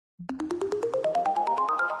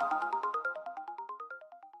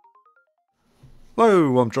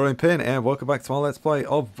Hello, I'm Pin and welcome back to my Let's Play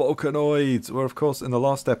of Volcanoids, where of course in the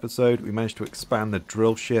last episode we managed to expand the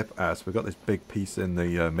drill ship. So we've got this big piece in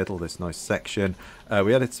the middle, this nice section.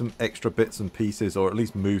 We added some extra bits and pieces, or at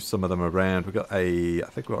least moved some of them around. We've got I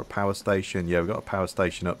think we've got a power station. Yeah, we've got a power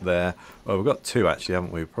station up there. Well, we've got two actually,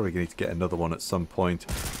 haven't we? We're probably going to need to get another one at some point.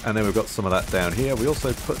 And then we've got some of that down here. We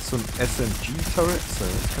also put some SMG turrets, so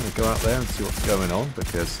let's kind of go out there and see what's going on,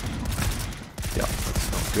 because, yeah,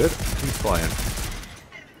 that's not good. Who's flying?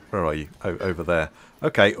 Where are you? Oh, over there.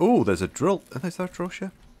 Okay. Oh, there's a drill. Is there a drill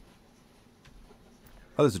ship?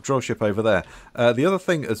 Oh, there's a drill ship over there. The other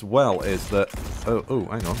thing as well is that... Oh,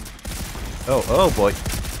 hang on. Oh boy.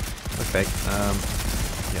 Okay.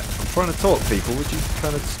 Yeah, I'm trying to talk, people. Would you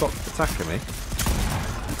kind of stop attacking me?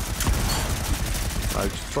 I'm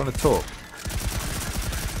just trying to talk.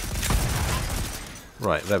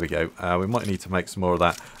 Right, there we go. We might need to make some more of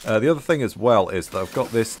that. The other thing as well is that I've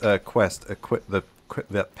got this quest, equip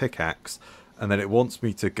that pickaxe, and then it wants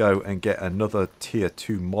me to go and get another tier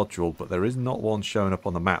 2 module, but there is not one showing up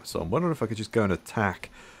on the map, so I'm wondering if I could just go and attack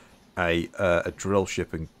a drill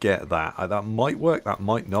ship and get that. That might work, that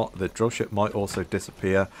might not. The drill ship might also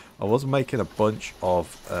disappear. I was making a bunch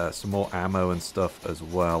of some more ammo and stuff as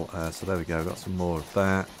well, so there we go. I've got some more of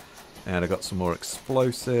that, and I got some more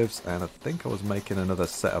explosives, and I think I was making another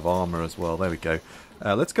set of armor as well. There we go.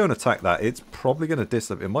 Let's go and attack that. It's probably going to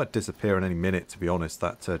disappear. It might disappear in any minute, to be honest,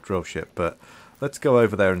 that drill ship. But let's go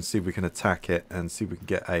over there and see if we can attack it and see if we can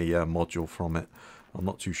get a module from it. I'm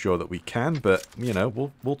not too sure that we can, but, you know,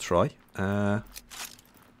 we'll try.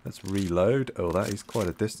 Let's reload. Oh, that is quite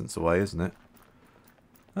a distance away, isn't it?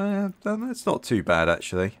 That's not too bad,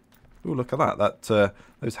 actually. Oh, look at that.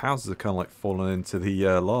 Those houses are kind of like falling into the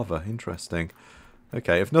lava. Interesting.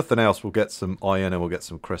 Okay, if nothing else, we'll get some iron and we'll get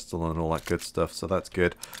some crystal and all that good stuff, so that's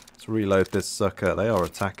good. Let's reload this sucker. They are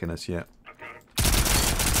attacking us yet.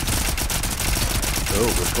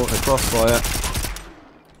 Oh, we're caught in a crossfire.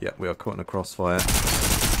 Yeah, we are caught in a crossfire.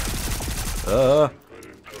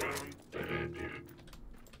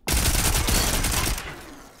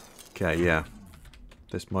 Okay, yeah.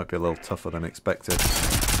 This might be a little tougher than expected.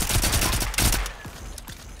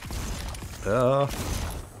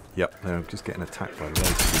 Yep, no, I'm just getting attacked by loads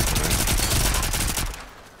of people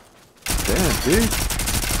now. Damn, dude!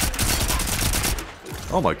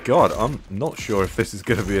 Oh my god, I'm not sure if this is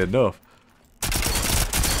going to be enough.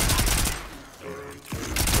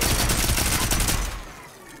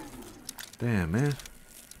 Damn, man.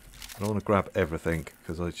 I don't want to grab everything,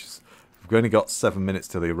 because we've only got 7 minutes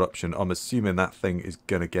till the eruption. I'm assuming that thing is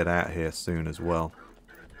going to get out here soon as well.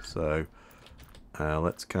 So...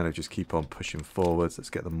 let's kind of just keep on pushing forwards.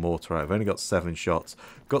 Let's get the mortar out. I've only got 7 shots.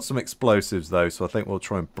 Got some explosives though, so I think we'll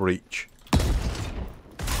try and breach.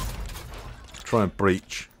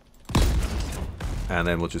 And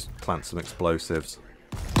then we'll just plant some explosives.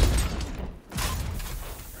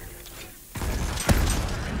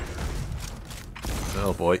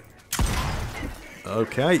 Oh boy.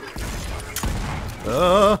 Okay.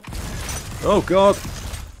 Oh god.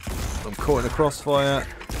 I'm caught in a crossfire.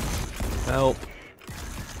 Help.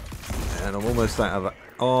 And I'm almost out of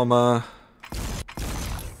armor.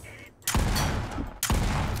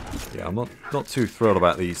 Yeah, I'm not too thrilled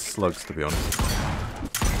about these slugs, to be honest.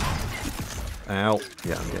 Ow.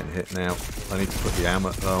 Yeah, I'm getting hit now. I need to put the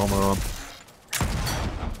armor on.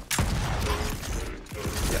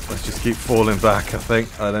 Yeah, let's just keep falling back, I think.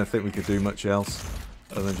 I don't think we could do much else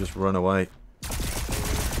other than just run away.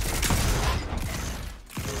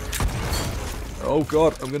 Oh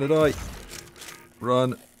god, I'm gonna die.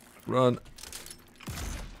 Run. Run.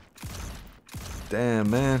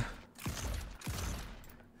 Damn, man.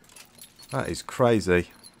 That is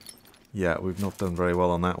crazy. Yeah, we've not done very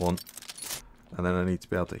well on that one. And then I need to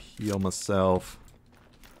be able to heal myself,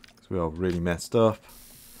 because we are really messed up.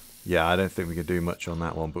 Yeah, I don't think we can do much on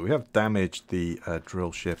that one. But we have damaged the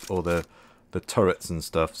drill ship, or the turrets and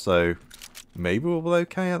stuff. So maybe we'll be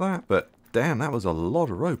okay at that. But damn, that was a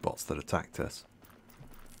lot of robots that attacked us.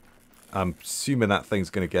 I'm assuming that thing's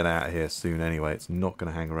going to get out of here soon anyway. It's not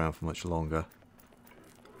going to hang around for much longer.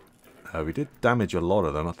 We did damage a lot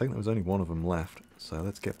of them. I think there was only one of them left. So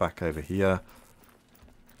let's get back over here.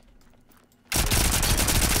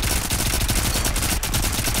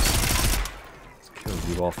 Let's kill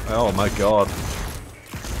you off. Oh my god.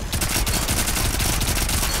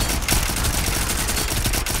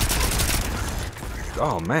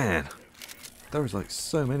 Oh man. There was like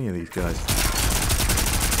so many of these guys.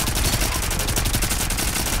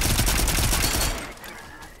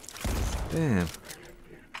 Damn.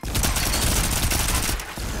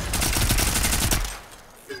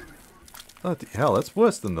 Bloody hell, that's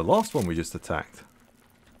worse than the last one we just attacked.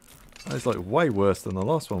 That is like way worse than the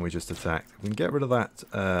last one we just attacked. We can get rid of that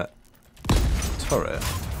turret.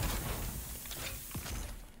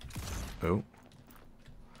 Oh.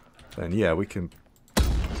 Then yeah, we can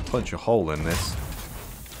punch a hole in this.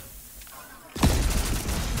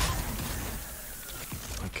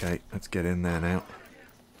 Okay, let's get in there now.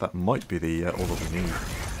 That might be the all that we need.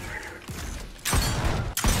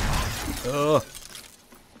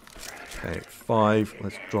 Okay, 5.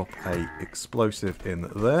 Let's drop a explosive in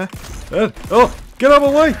there. And, oh, get out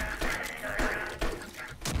of the way!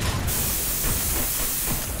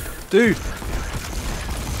 Dude!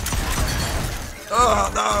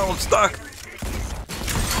 Oh no, I'm stuck!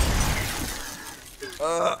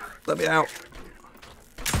 Let me out.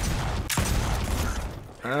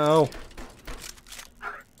 Ow.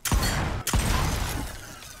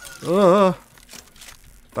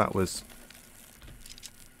 That was...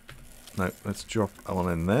 No, let's drop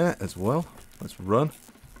one in there as well. Let's run.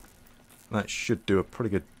 That should do a pretty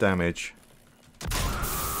good damage.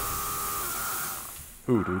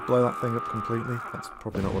 Ooh, do we blow that thing up completely? That's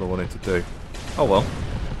probably not what I wanted to do. Oh well.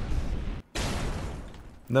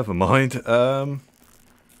 Never mind.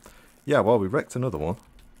 Yeah, well, we wrecked another one.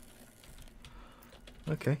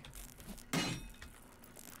 Okay.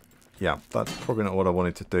 Yeah, that's probably not what I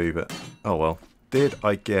wanted to do, but... Oh well. Did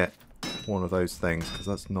I get one of those things? Because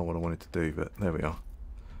that's not what I wanted to do, but there we are.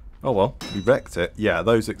 Oh well, we wrecked it. Yeah,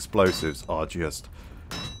 those explosives are just...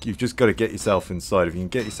 You've just got to get yourself inside. If you can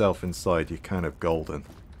get yourself inside, you're kind of golden.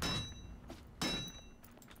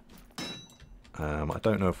 I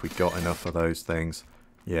don't know if we got enough of those things.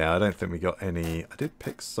 Yeah, I don't think we got any. I did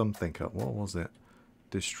pick something up. What was it?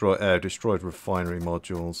 Destroyed refinery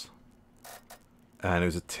modules. And it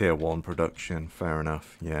was a tier 1 production. Fair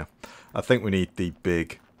enough. Yeah, I think we need the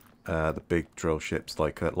big drill ships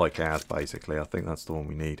like ours. Basically, I think that's the one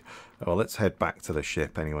we need. Well, let's head back to the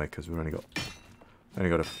ship anyway, because we've only got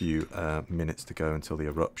a few minutes to go until the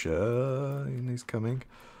eruption is coming.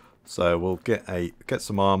 So we'll get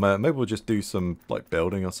some armor. Maybe we'll just do some like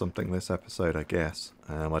building or something this episode, I guess.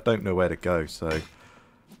 I don't know where to go, so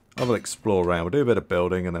I will explore around. We'll do a bit of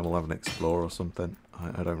building and then we'll have an explore or something.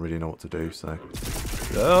 I don't really know what to do, so...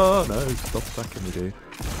 Oh, no, stop attacking me, dude.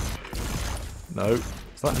 No.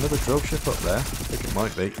 Is that another drill ship up there? I think it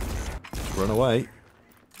might be. Just run away.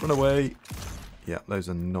 Run away. Yeah, those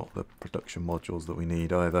are not the production modules that we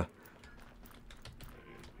need either.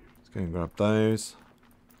 Let's go and grab those.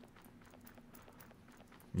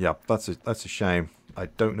 Yeah, that's a shame. I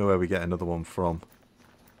don't know where we get another one from.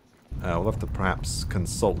 We'll have to perhaps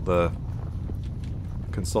consult the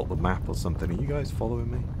map or something. Are you guys following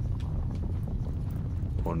me?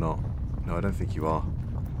 Or not? No, I don't think you are.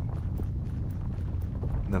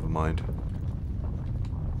 Never mind.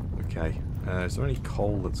 Okay. Is there any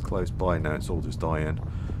coal that's close by? No, it's all just iron.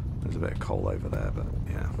 There's a bit of coal over there, but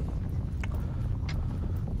yeah.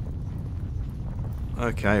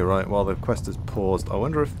 Okay, right. Well, the quest has paused. I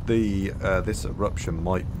wonder if this eruption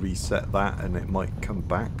might reset that and it might come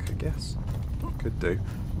back, I guess. Could do.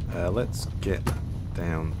 Let's get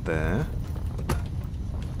down there.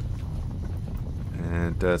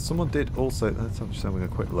 And someone did also... Let's just having a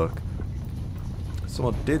quick look.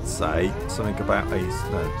 Someone did say something about a...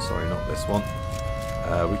 No, sorry, not this one.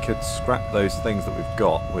 We could scrap those things that we've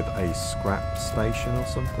got with a scrap station or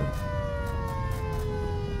something.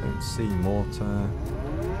 Don't see mortar.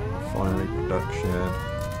 Refinery production.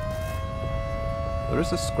 There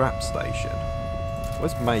is a scrap station.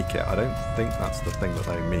 Let's make it. I don't think that's the thing that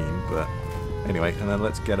they mean, but anyway. And then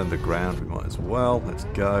let's get underground. We might as well. Let's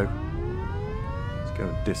go. Let's go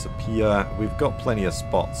and disappear. We've got plenty of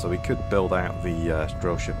spots, so we could build out the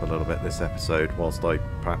drill ship a little bit this episode, whilst I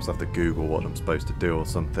perhaps have to Google what I'm supposed to do or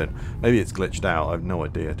something. Maybe it's glitched out. I have no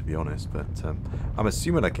idea, to be honest, but I'm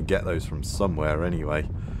assuming I can get those from somewhere anyway.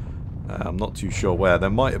 I'm not too sure where. There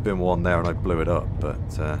might have been one there and I blew it up,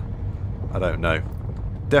 but I don't know.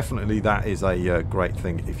 Definitely that is a great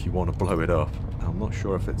thing if you want to blow it up. I'm not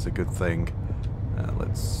sure if it's a good thing. Where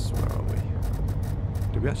are we?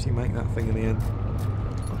 Did we actually make that thing in the end?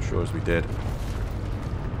 Not sure as we did.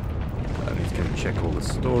 I need to go and check all the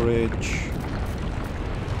storage.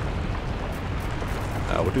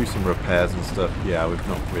 We'll do some repairs and stuff. Yeah, we've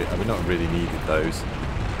not really needed those.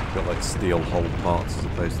 Got like steel hull parts as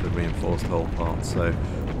opposed to the reinforced hull parts, so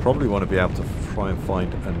probably want to be able to try and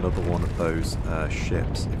find another one of those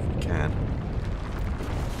ships if we can.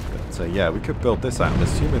 But yeah, we could build this out. I'm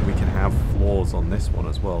assuming we can have floors on this one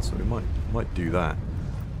as well, so we might do that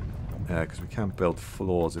because we can build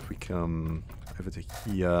floors if we come over to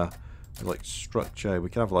here. Like structure, we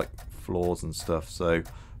can have like floors and stuff. So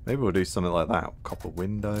Maybe we'll do something like that. Copper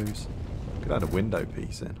windows. Could add a window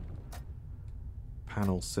piece in.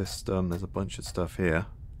 Panel system. There's a bunch of stuff here.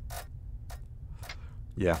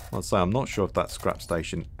 Yeah, I'll say I'm not sure if that scrap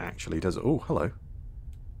station actually does it. Oh, hello.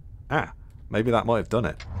 Ah, maybe that might have done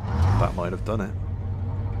it. That might have done it.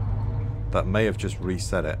 That may have just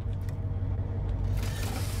reset it.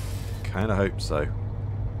 Kind of hope so.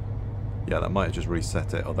 Yeah, that might have just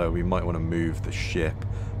reset it, although we might want to move the ship,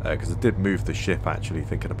 because I did move the ship actually,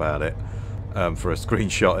 thinking about it. For a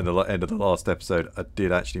screenshot in the end of the last episode, I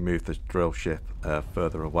did actually move the drill ship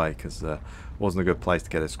further away, because it wasn't a good place to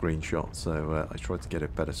get a screenshot, so I tried to get a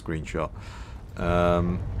better screenshot.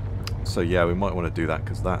 So yeah, we might want to do that,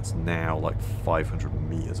 because that's now like 500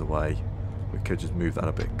 meters away. We could just move that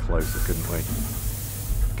a bit closer, couldn't we?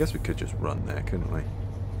 I guess we could just run there, couldn't we?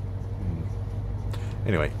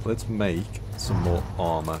 Anyway, let's make some more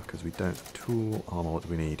armor, because we don't... Tool armor, what do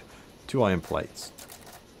we need? 2 iron plates.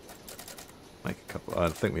 Make a couple... I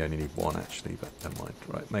think we only need 1, actually, but never mind.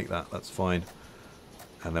 Right, make that, that's fine.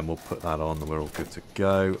 And then we'll put that on, and we're all good to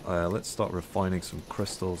go. Let's start refining some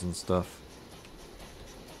crystals and stuff.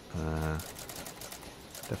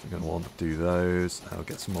 Definitely going to want to do those. I'll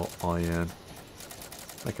get some more iron.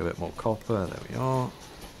 Make a bit more copper, there we are.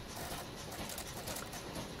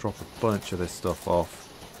 Drop a bunch of this stuff off.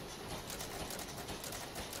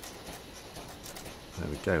 There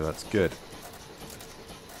we go, that's good.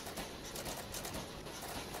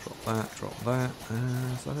 Drop that, drop that.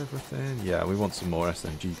 Is that everything? Yeah, we want some more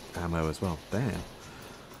SMG ammo as well. Damn.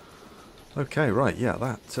 Okay, right, yeah,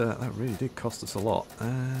 that really did cost us a lot.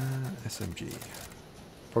 SMG.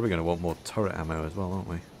 Probably going to want more turret ammo as well, aren't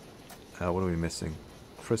we? What are we missing?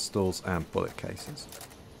 Crystals and bullet cases.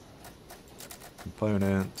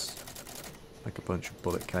 Components, make a bunch of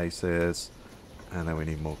bullet cases, and then we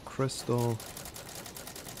need more crystal.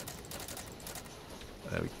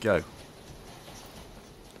 There we go.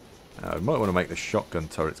 We might want to make the shotgun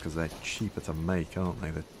turrets because they're cheaper to make, aren't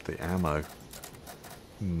they? The ammo.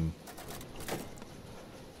 We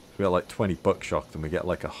got like 20 buckshot and we get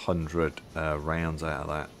like 100 rounds out of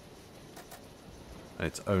that. And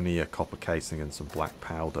it's only a copper casing and some black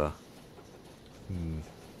powder.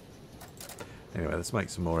 Anyway, let's make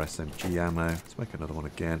some more SMG ammo. Let's make another one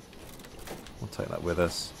again. We'll take that with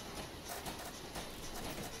us.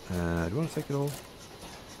 Do you want to take it all?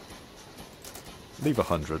 Leave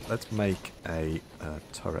 100. Let's make a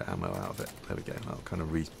turret ammo out of it. There we go. That'll kind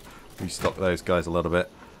of restock those guys a little bit.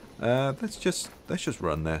 Let's just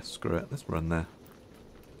run there. Screw it. Let's run there.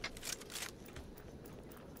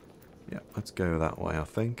 Yeah, let's go that way, I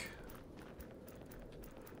think.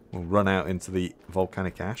 We'll run out into the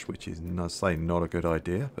volcanic ash, which is, I say, not a good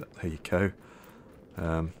idea, but there you go.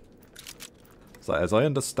 So as I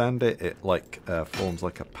understand it, it like forms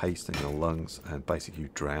like a paste in your lungs, and basically you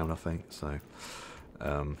drown, I think. So,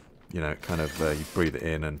 you know, it kind of you breathe it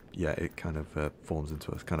in, and yeah, it kind of forms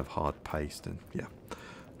into a kind of hard paste, and yeah,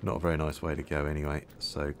 not a very nice way to go anyway.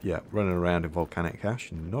 So yeah, running around in volcanic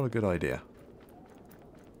ash, not a good idea.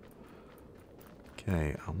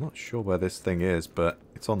 Okay, I'm not sure where this thing is, but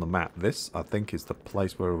it's on the map. This, I think, is the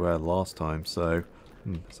place where we were last time. So,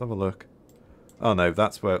 let's have a look. Oh no,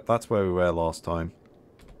 that's where we were last time.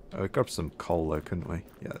 We grabbed some coal though, couldn't we?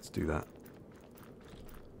 Yeah, let's do that.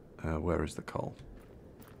 Where is the coal?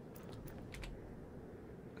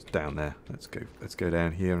 It's down there. Let's go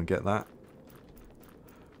down here and get that.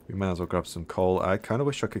 We may as well grab some coal. I kind of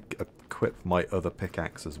wish I could equip my other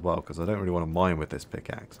pickaxe as well, because I don't really want to mine with this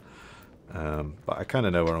pickaxe. But I kind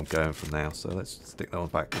of know where I'm going from now, so let's stick that one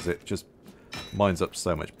back because it just mines up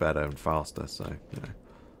so much better and faster. So, you know,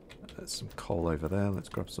 there's some coal over there. Let's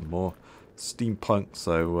grab some more steampunk.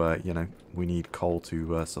 So, you know, we need coal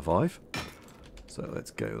to survive. So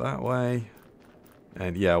let's go that way.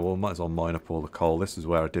 And yeah, well, might as well mine up all the coal. This is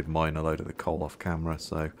where I did mine a load of the coal off camera,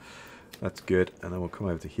 so that's good. And then we'll come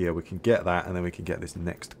over to here. We can get that, and then we can get this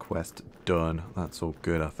next quest done. That's all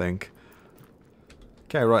good, I think.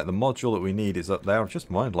 Okay, right, the module that we need is up there. I've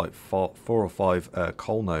just mined like 4 or 5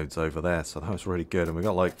 coal nodes over there, so that was really good. And we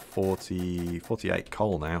got like 48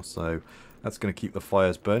 coal now, so that's going to keep the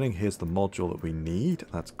fires burning. Here's the module that we need.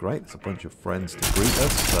 That's great. There's a bunch of friends to greet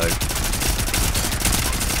us, so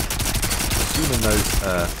assuming those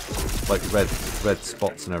like red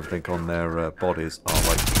spots and everything on their bodies are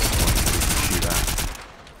like ones we can shoot at.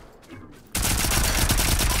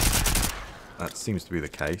 That seems to be the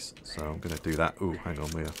case, so I'm going to do that. Ooh, hang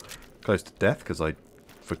on, we are close to death because I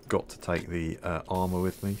forgot to take the armor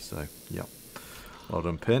with me, so yep. Well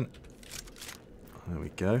done, Pin. There we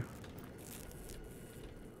go.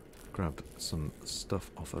 Grab some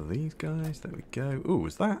stuff off of these guys. There we go. Ooh,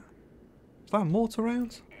 is that mortar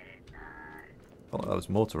rounds? Felt like that was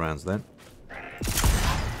mortar rounds then.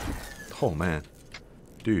 Oh man.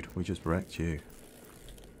 Dude, we just wrecked you.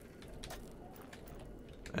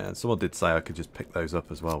 And someone did say I could just pick those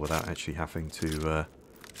up as well without actually having to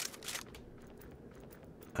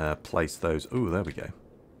place those. Ooh, there we go.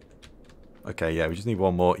 Okay, yeah, we just need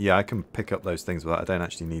one more. Yeah, I can pick up those things, but I don't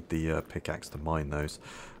actually need the pickaxe to mine those.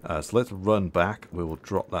 So let's run back. We will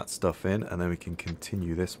drop that stuff in, and then we can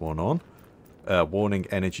continue this one on. Warning,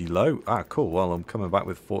 energy low. Ah, cool. Well, I'm coming back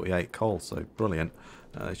with 48 coal, so brilliant.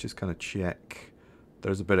 Let's just kind of check.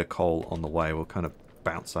 There's a bit of coal on the way. We'll kind of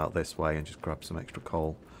bounce out this way and just grab some extra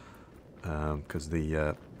coal. Because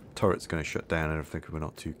the turret's going to shut down and everything if we're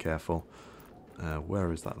not too careful.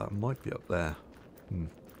 Where is that? That might be up there.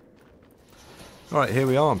 Alright, here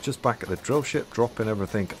we are. I'm just back at the drill ship, dropping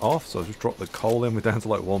everything off. So I just dropped the coal in. We're down to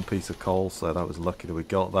like one piece of coal, so that was lucky that we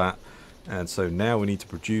got that. And so now we need to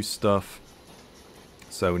produce stuff.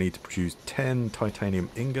 So we need to produce 10 titanium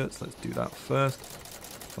ingots. Let's do that first.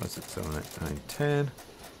 5, 6, 7, 8, 9, 10.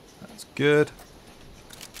 That's good.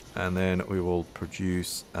 And then we will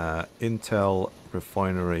produce Intel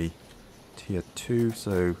Refinery Tier 2.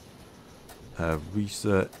 So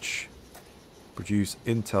research... Produce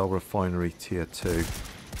Intel Refinery Tier 2.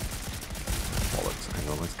 Bollocks. Hang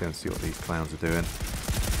on, let's go and see what these clowns are doing.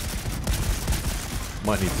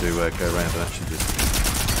 Might need to go around and actually just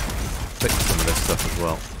fix some of this stuff as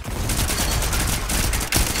well.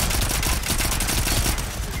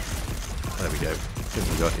 There we go. I think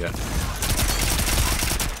we got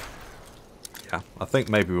yeah, I think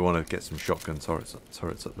maybe we want to get some shotgun turrets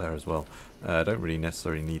up there as well. I don't really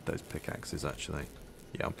necessarily need those pickaxes actually.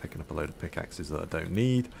 Yeah, I'm picking up a load of pickaxes that I don't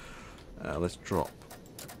need. Let's drop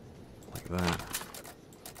like that,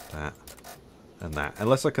 that, and that.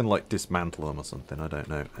 Unless I can like dismantle them or something, I don't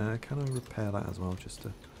know. Can I repair that as well? Just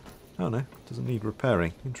to... Oh no, doesn't need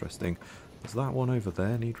repairing. Interesting. Does that one over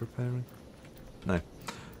there need repairing? No.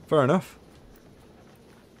 Fair enough.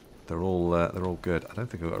 They're all good. I don't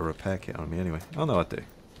think I've got a repair kit on me anyway. Oh no, I do.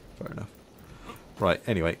 Fair enough. Right.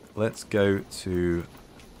 Anyway, let's go to.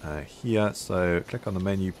 Here, so click on the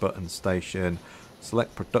menu button station,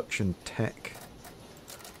 select production tech,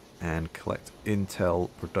 and collect Intel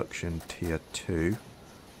production tier 2.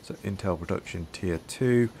 So Intel production tier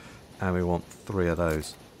 2, and we want 3 of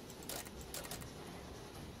those.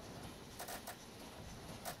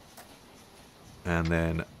 And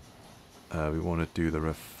then we want to do the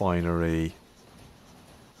refinery.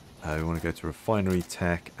 We want to go to refinery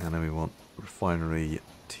tech, and then we want refinery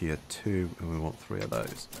tier 2, and we want 3 of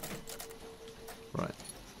those. Right,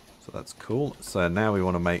 so that's cool. So now we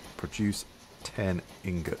want to produce 10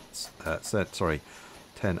 ingots.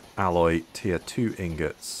 10 alloy tier 2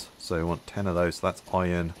 ingots. So we want 10 of those. So that's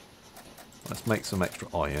iron. Let's make some extra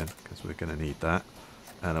iron because we're going to need that.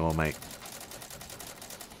 And then we'll make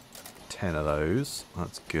 10 of those.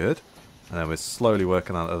 That's good. And then we're slowly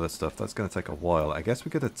working on other stuff. That's going to take a while. I guess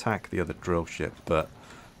we could attack the other drill ship, but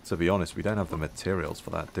to be honest, we don't have the materials for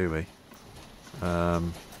that, do we?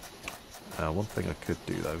 One thing I could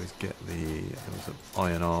do though is get there was an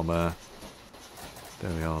iron armor. There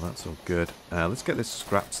we are, that's all good. Let's get this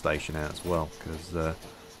scrap station out as well, because I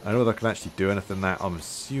don't know whether I can actually do anything that. I'm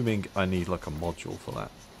assuming I need like a module for that.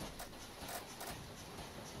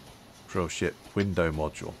 Drill ship window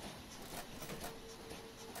module.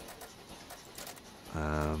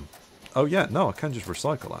 Oh yeah, no, I can just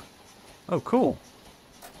recycle that. Oh, cool.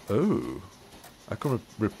 Oh, I can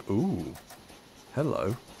ooh,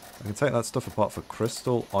 hello. I can take that stuff apart for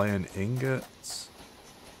crystal, iron ingots,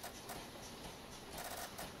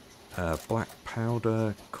 black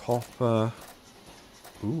powder, copper.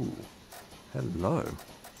 Ooh, hello.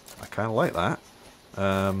 I kind of like that.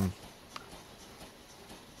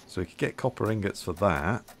 So we could get copper ingots for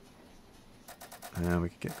that. And we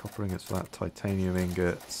could get copper ingots for that, titanium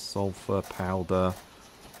ingots, sulfur powder.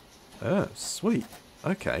 Oh, sweet.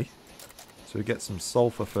 Okay. So we get some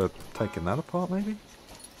sulfur for taking that apart, maybe?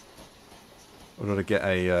 Or do I get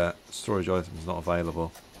a storage items not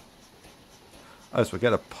available? Oh, so we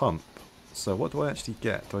get a pump. So what do I actually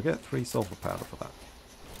get? Do I get 3 sulfur powder for that?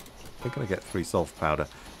 I think I get 3 sulfur powder.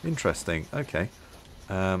 Interesting. Okay.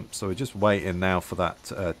 So we're just waiting now for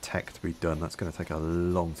that tech to be done. That's going to take a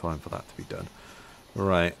long time for that to be done.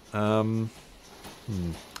 Right. I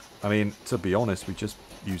mean, to be honest, we just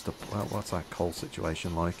used the... Well, what's that coal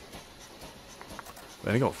situation like? We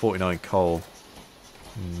only got 49 coal.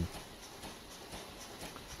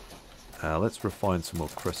 Let's refine some more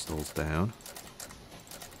crystals down.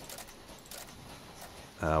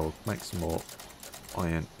 We'll make some more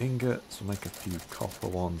iron ingots. We'll make a few copper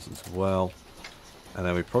ones as well. And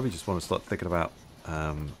then we probably just want to start thinking about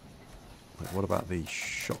Right, what about the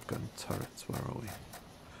shotgun turrets? Where are we?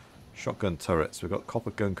 Shotgun turrets. We've got copper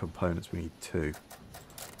gun components. We need 2.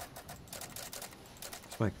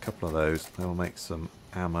 Let's make a couple of those. Then we'll make some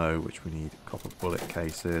ammo, which we need copper bullet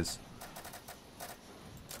cases. I'm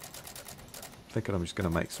thinking I'm just going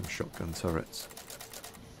to make some shotgun turrets.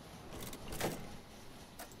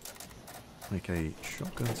 Make a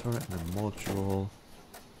shotgun turret and a module.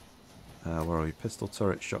 Where are we? Pistol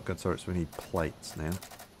turret, shotgun turrets. We need plates now.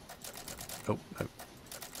 Oh, no.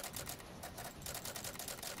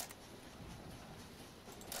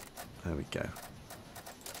 There we go.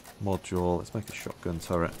 Module. Let's make a shotgun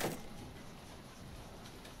turret.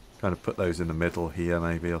 Kind of put those in the middle here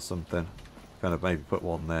maybe or something. Kind of maybe put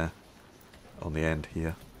one there on the end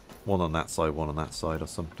here. One on that side, one on that side or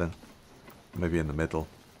something. Maybe in the middle.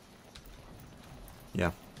 Yeah.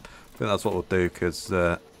 I think that's what we'll do because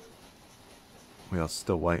we are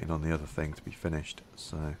still waiting on the other thing to be finished.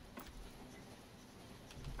 So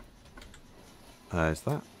is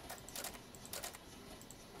that?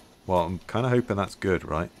 Well, I'm kind of hoping that's good,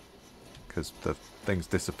 right? Because the thing's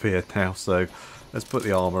disappeared now. So let's put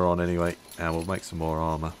the armor on anyway, and we'll make some more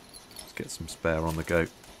armor. Let's get some spare on the go.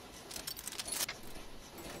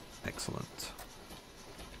 Excellent.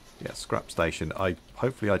 Yeah, scrap station.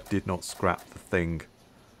 Hopefully I did not scrap the thing.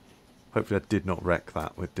 Hopefully I did not wreck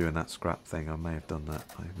that with doing that scrap thing. I may have done that.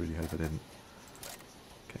 I really hope I didn't.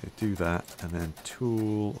 Okay, do that. And then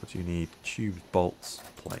tool. What do you need? Tubes, bolts,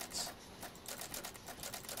 plates.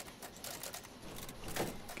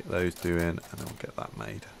 Get those doing, and then we'll get that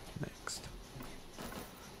made next.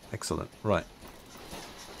 Excellent. Right.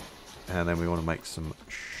 And then we want to make some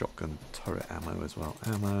shotgun turret ammo as well.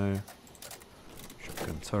 Ammo.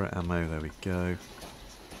 Shotgun turret ammo. There we go.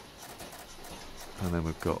 And then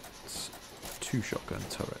we've got 2 shotgun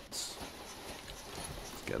turrets.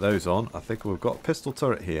 Let's get those on. I think we've got a pistol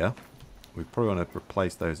turret here. We probably want to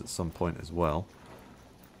replace those at some point as well.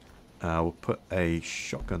 We'll put a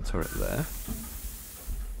shotgun turret there.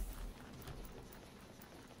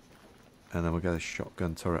 And then we'll get a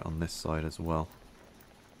shotgun turret on this side as well.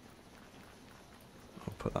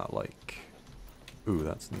 I'll put that like... Ooh,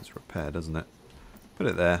 that needs repair, doesn't it? Put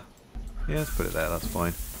it there. Yeah, let's put it there, that's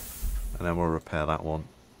fine. And then we'll repair that one.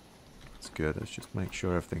 That's good. Let's just make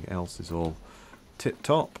sure everything else is all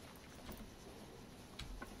tip-top.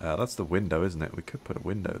 That's the window, isn't it? We could put a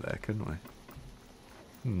window there, couldn't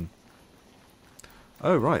we?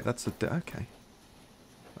 Oh, right, that's a... okay.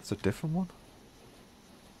 That's a different one.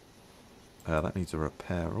 That needs a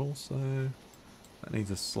repair also. That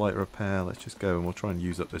needs a slight repair. Let's just go and we'll try and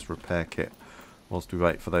use up this repair kit whilst we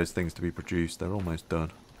wait for those things to be produced. They're almost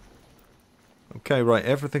done. Okay, right,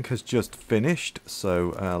 everything has just finished,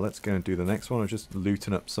 so let's go and do the next one. I'm just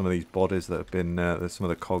looting up some of these bodies that have been, some of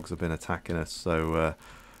the cogs have been attacking us, so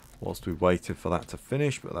whilst we waited for that to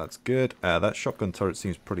finish, but that's good. That shotgun turret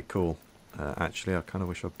seems pretty cool, actually. I kind of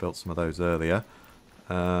wish I'd built some of those earlier.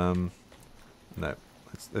 No,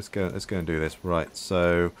 let's go and do this. Right,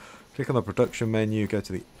 so click on the production menu, go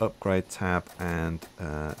to the upgrade tab, and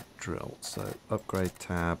drill. So upgrade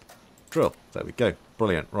tab, drill. There we go.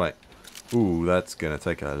 Brilliant. Right. Ooh, that's going to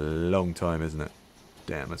take a long time, isn't it?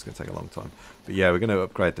 Damn, that's going to take a long time. But yeah, we're going to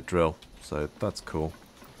upgrade the drill, so that's cool.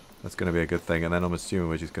 That's going to be a good thing. And then I'm assuming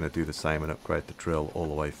we're just going to do the same and upgrade the drill all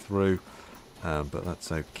the way through. But that's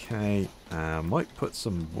okay. Might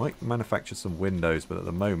manufacture some windows, but at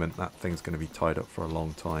the moment that thing's going to be tied up for a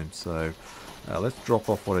long time. So let's drop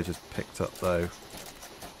off what I just picked up, though.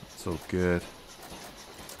 It's all good.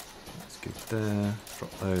 That's good there.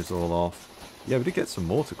 Drop those all off. Yeah, we did get some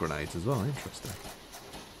mortar grenades as well. Interesting.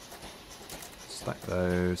 Stack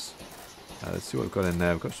those. Let's see what we've got in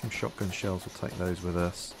there. We've got some shotgun shells. We'll take those with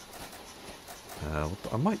us.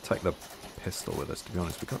 I might take the pistol with us, to be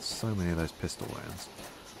honest. We've got so many of those pistol rounds.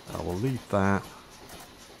 We'll leave that.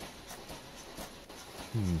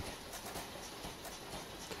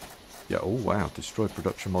 Yeah, oh wow. Destroy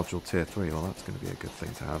production module tier 3. Well, that's going to be a good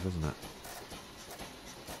thing to have, isn't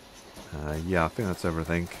it? Yeah, I think that's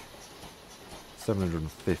everything.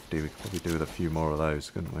 750, we could probably do with a few more of those,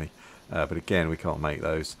 couldn't we? But again, we can't make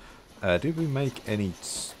those. Did we make any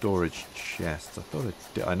storage chests? I thought I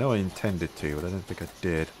did. I know I intended to, but I don't think I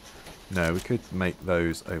did. No, we could make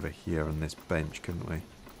those over here on this bench, couldn't we?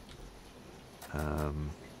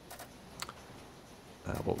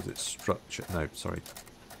 What was it? Structure? No, sorry.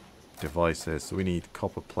 Devices. So we need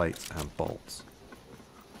copper plates and bolts.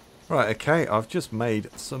 Right, okay, I've just made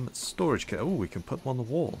some storage kit. Oh, we can put them on the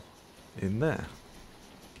wall. In there.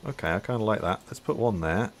 Okay, I kind of like that. Let's put one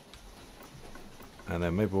there. And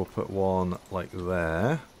then maybe we'll put one like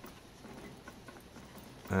there.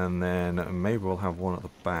 And then maybe we'll have one at the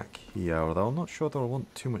back here, although I'm not sure that I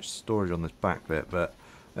want too much storage on this back bit, but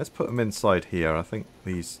let's put them inside here. I think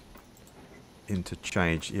these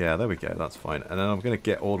interchange. Yeah, there we go, that's fine. And then I'm going to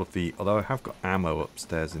get all of the, although I have got ammo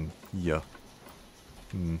upstairs in here.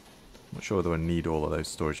 Not sure whether I need all of those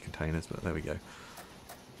storage containers, but there we go.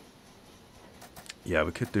 Yeah,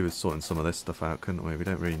 we could do with sorting some of this stuff out, couldn't we? We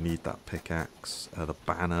don't really need that pickaxe, the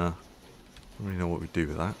banner. I don't really know what we do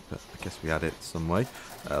with that, but I guess we add it some way.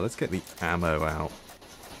 Let's get the ammo out.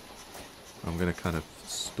 I'm going to kind of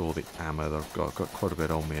store the ammo that I've got. I've got quite a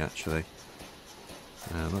bit on me, actually.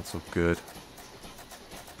 That's all good.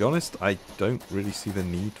 To be honest, I don't really see the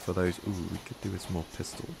need for those. Ooh, we could do with some more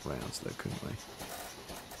pistol rounds, though, couldn't we?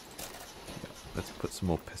 Yeah, let's put some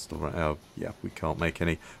more pistol rounds. Oh, yeah, we can't make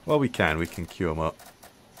any. Well, we can queue them up.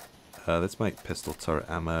 Let's make pistol turret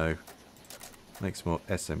ammo. Make some more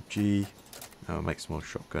SMG. Now we'll make some more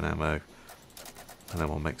shotgun ammo. And then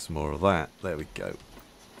we'll make some more of that. There we go.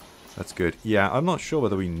 That's good. Yeah, I'm not sure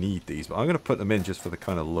whether we need these, but I'm going to put them in just for the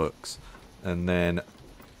kind of looks. And then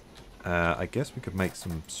I guess we could make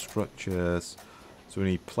some structures. So we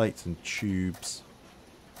need plates and tubes.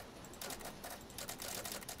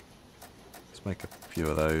 Let's make a few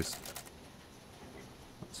of those.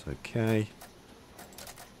 That's okay.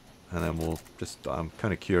 And then we'll just, I'm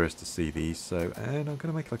kind of curious to see these. So, and I'm going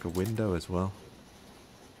to make like a window as well.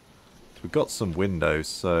 So we've got some windows,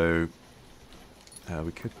 so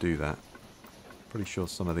we could do that. Pretty sure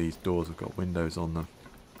some of these doors have got windows on them.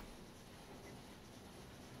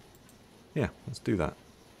 Yeah, let's do that.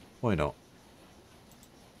 Why not?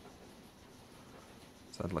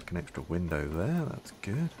 Let's add like an extra window there. That's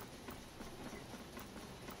good.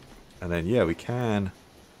 And then, yeah, we can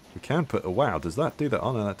put... Oh, wow, does that do that?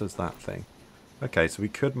 Oh, no, that does that thing. Okay, so we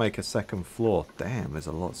could make a second floor. Damn, there's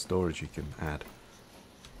a lot of storage you can add.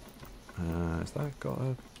 Has that got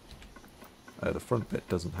a... Oh, the front bit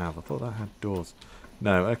doesn't have. I thought that had doors.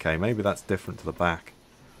 No, okay, maybe that's different to the back.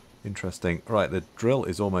 Interesting. Right, the drill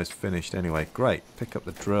is almost finished anyway. Great. Pick up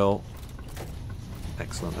the drill.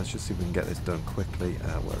 Excellent. Let's just see if we can get this done quickly.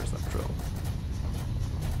 Where is that drill?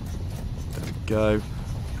 There we go.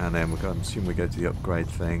 And then I'm assuming we go to the upgrade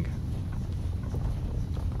thing.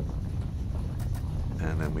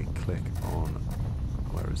 And then we click on...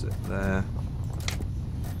 Where is it? There.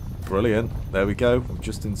 Brilliant. There we go. We've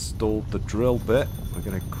just installed the drill bit. We're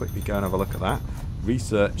going to quickly go and have a look at that.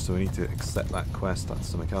 Research, so we need to accept that quest. That's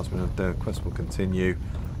something else we're going to do. The quest will continue.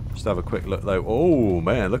 Just have a quick look though. Oh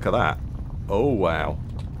man, look at that. Oh wow.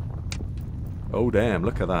 Oh damn,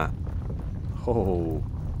 look at that. Oh,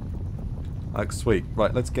 that's sweet.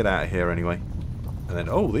 Right, let's get out of here anyway. And then,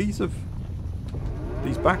 oh, these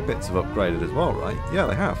back bits have upgraded as well, right? Yeah,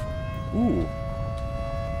 they have. Ooh.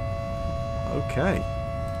 Okay.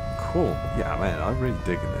 Cool. Yeah, man, I'm really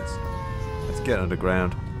digging this. Let's get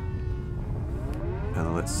underground.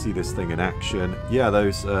 And let's see this thing in action. Yeah,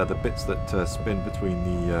 those the bits that spin between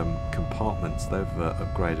the compartments, they've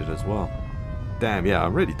upgraded as well. Damn, yeah,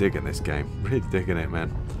 I'm really digging this game. Really digging it,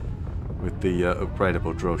 man. With the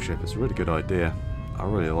upgradable drill ship, it's a really good idea. I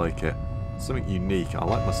really like it. Something unique. I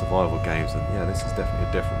like my survival games, and yeah, this is definitely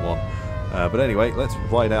a different one. But anyway, let's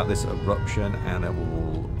ride out this eruption, and then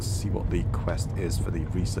we'll see what the quest is for the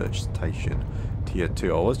research station tier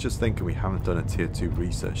 2. I was just thinking we haven't done a tier 2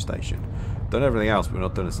 research station. Done everything else, but we've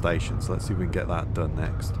not done a station, so let's see if we can get that done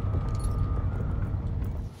next.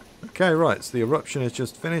 Okay, right, so the eruption is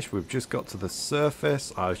just finished. We've just got to the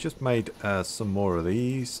surface. I've just made some more of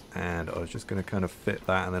these, and I was just going to kind of fit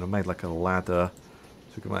that, and then I made like a ladder.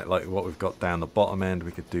 So we can make like what we've got down the bottom end,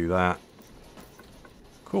 we could do that.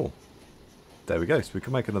 Cool. There we go, so we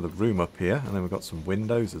can make another room up here, and then we've got some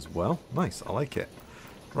windows as well. Nice, I like it.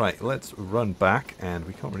 Right, let's run back, and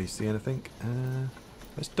we can't really see anything.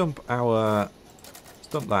 Let's dump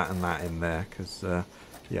that and that in there, because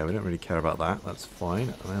yeah, we don't really care about that. That's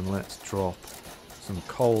fine. And then let's drop some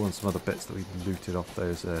coal and some other bits that we looted off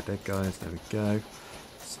those dead guys. There we go.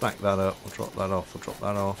 Stack that up. We'll drop that off. We'll drop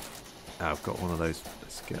that off. I've got one of those.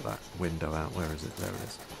 Let's get that window out. Where is it? There it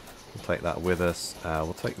is. We'll take that with us.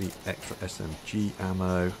 We'll take the extra SMG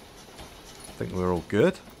ammo. I think we're all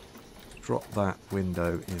good. Drop that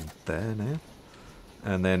window in there now.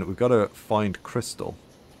 And then we've got to find crystal.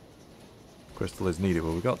 Crystal is needed.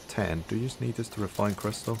 Well, we've got 10. Do you just need us to refine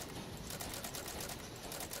crystal?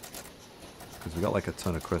 Because we've got like a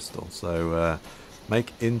ton of crystal. So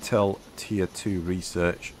make Intel tier 2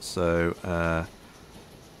 research. So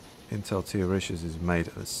Intel tier research is made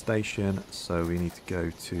at the station. So we need to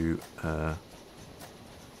go to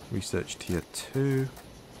research tier 2.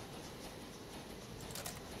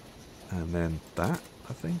 And then that,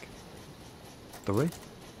 I think. 3?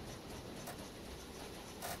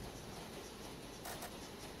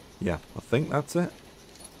 Yeah, I think that's it.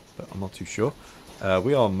 But I'm not too sure.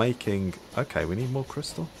 We are making... Okay, we need more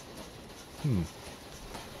crystal.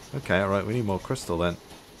 Okay, alright, we need more crystal then.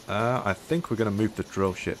 I think we're going to move the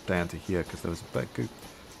drill ship down to here because there was a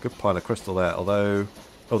good pile of crystal there. Although...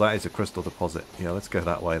 Oh, that is a crystal deposit. Yeah, let's go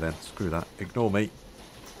that way then. Screw that. Ignore me.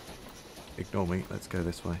 Ignore me. Let's go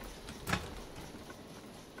this way.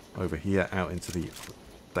 Over here, out into the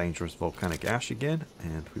dangerous volcanic ash again.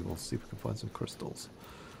 And we will see if we can find some crystals.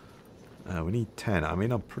 We need 10. I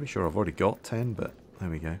mean, I'm pretty sure I've already got 10, but there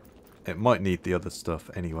we go. It might need the other stuff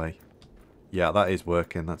anyway. Yeah, that is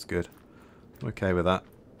working. That's good. I'm okay with that.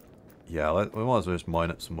 Yeah, we might as well just mine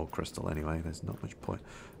up some more crystal anyway. There's not much point.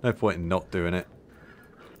 No point in not doing it.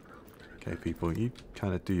 Okay, people, you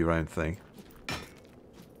kind of do your own thing.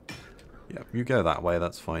 Yeah, you go that way,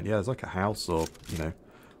 that's fine. Yeah, there's like a house or, you know,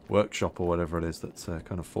 workshop or whatever it is that's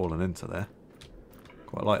kind of fallen into there.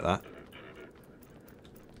 Quite like that.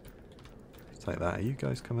 Let's take that. Are you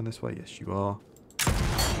guys coming this way? Yes, you are.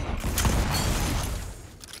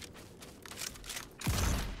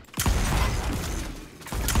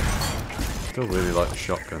 Still really like the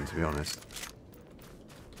shotgun, to be honest.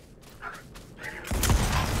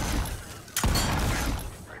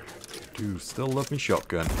 Do still love me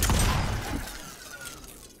shotgun.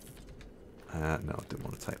 No, I didn't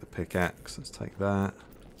want to take the pickaxe. Let's take that.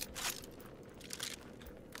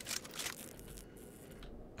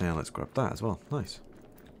 And let's grab that as well. Nice.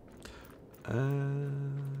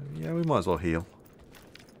 Yeah, we might as well heal.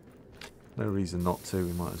 No reason not to.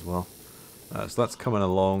 We might as well. So that's coming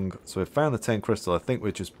along. So we've found the 10 crystal. I think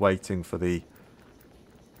we're just waiting for the...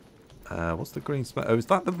 what's the green smoke? Oh, is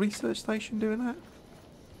that the research station doing that?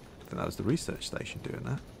 I think that was the research station doing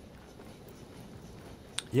that.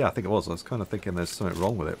 Yeah, I think it was. I was kind of thinking there's something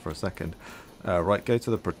wrong with it for a second. Right, go to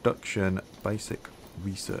the production basic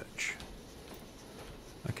research.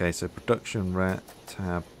 Okay, so production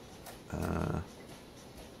tab,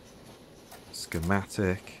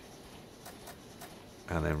 schematic,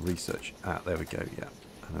 and then research. There we go, yeah.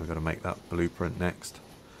 And then we've got to make that blueprint next.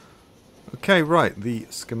 Okay, right, the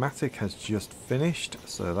schematic has just finished,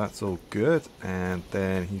 so that's all good. And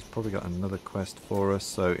then he's probably got another quest for us,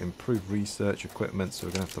 so improve research equipment, so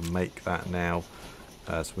we're going to have to make that now.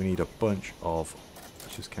 So we need a bunch of,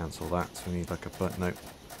 let's just cancel that, so we need like a bunch, no.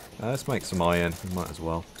 Let's make some iron, we might as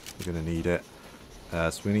well, we're going to need it.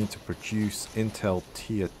 So we need to produce Intel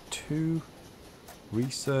Tier 2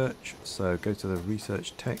 research, so go to the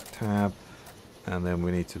Research Tech tab, and then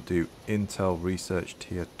we need to do Intel Research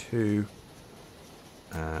Tier 2.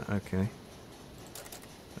 Okay.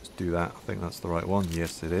 Let's do that. I think that's the right one.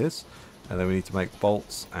 Yes, it is. And then we need to make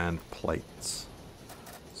bolts and plates.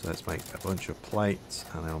 So let's make a bunch of plates,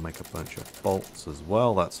 and then I'll make a bunch of bolts as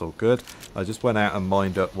well. That's all good. I just went out and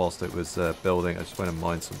mined up whilst it was building. I just went and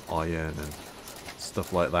mined some iron and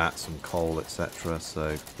stuff like that, some coal, etc.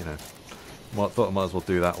 So, you know, thought I might as well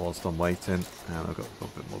do that whilst I'm waiting. And I've got a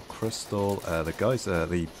bit more crystal. The guys,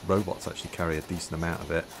 the robots actually carry a decent amount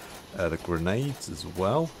of it. The grenades as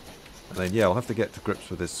well. And then, yeah, I'll have to get to grips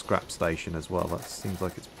with this scrap station as well. That seems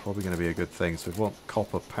like it's probably going to be a good thing. So if we want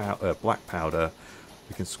copper black powder,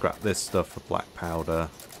 we can scrap this stuff for black powder,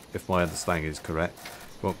 if my understanding is correct.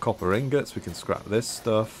 If we want copper ingots, we can scrap this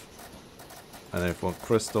stuff. And then if we want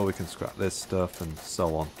crystal, we can scrap this stuff, and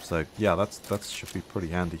so on. So, yeah, that should be pretty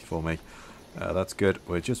handy for me. That's good.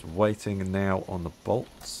 We're just waiting now on the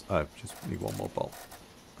bolts. Oh, just need one more bolt.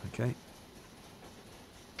 Okay.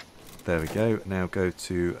 There we go. Now go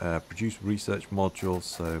to produce research module.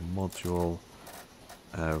 So module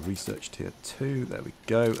research tier 2. There we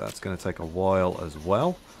go. That's going to take a while as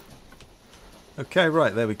well. Okay,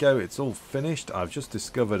 right, there we go. It's all finished. I've just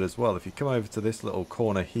discovered as well, if you come over to this little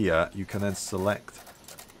corner here, you can then select,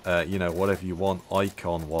 you know, whatever you want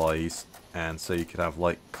icon-wise. And so you could have,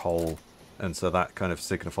 like, coal. And so that kind of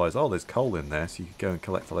signifies, oh, there's coal in there. So you could go and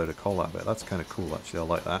collect a load of coal out of it. That's kind of cool, actually. I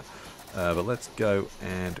like that. But let's go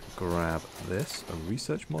and grab this, a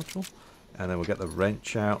research module. And then we'll get the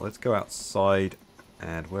wrench out. Let's go outside.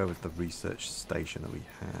 And where was the research station that we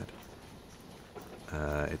had?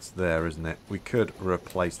 It's there, isn't it? We could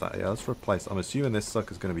replace that. Yeah, let's replace. I'm assuming this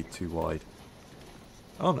sucker's going to be too wide.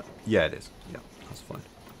 Oh, no. Yeah, it is. Yeah, that's fine.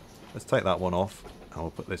 Let's take that one off. And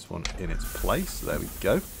we'll put this one in its place. There we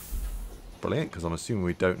go. Brilliant, because I'm assuming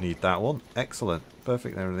we don't need that one. Excellent.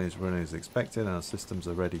 Perfect. Everything is running as expected, and our systems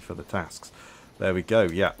are ready for the tasks. There we go.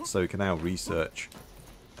 Yeah, so we can now research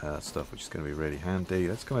stuff, which is going to be really handy.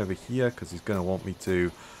 Let's come over here, because he's going to want me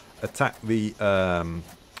to attack the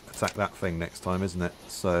attack that thing next time, isn't it?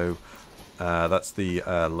 So That's the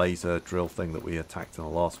laser drill thing that we attacked in the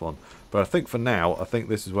last one. But I think for now, I think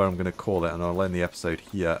this is where I'm going to call it, and I'll end the episode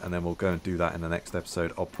here, and then we'll go and do that in the next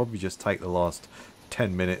episode. I'll probably just take the last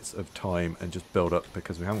 10 minutes of time and just build up,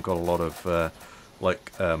 because we haven't got a lot of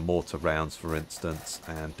mortar rounds, for instance,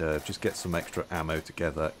 and just get some extra ammo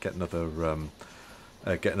together, get another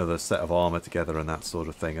set of armor together and that sort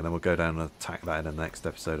of thing, and then we'll go down and attack that in the next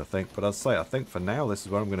episode, I think. But as I say, I think for now this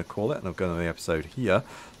is where I'm going to call it, and I'm going to end the episode here.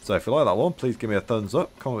 So if you like that one, please give me a thumbs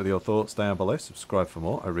up, comment with your thoughts down below, subscribe for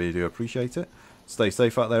more, I really do appreciate it. Stay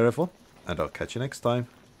safe out there, everyone, and I'll catch you next time.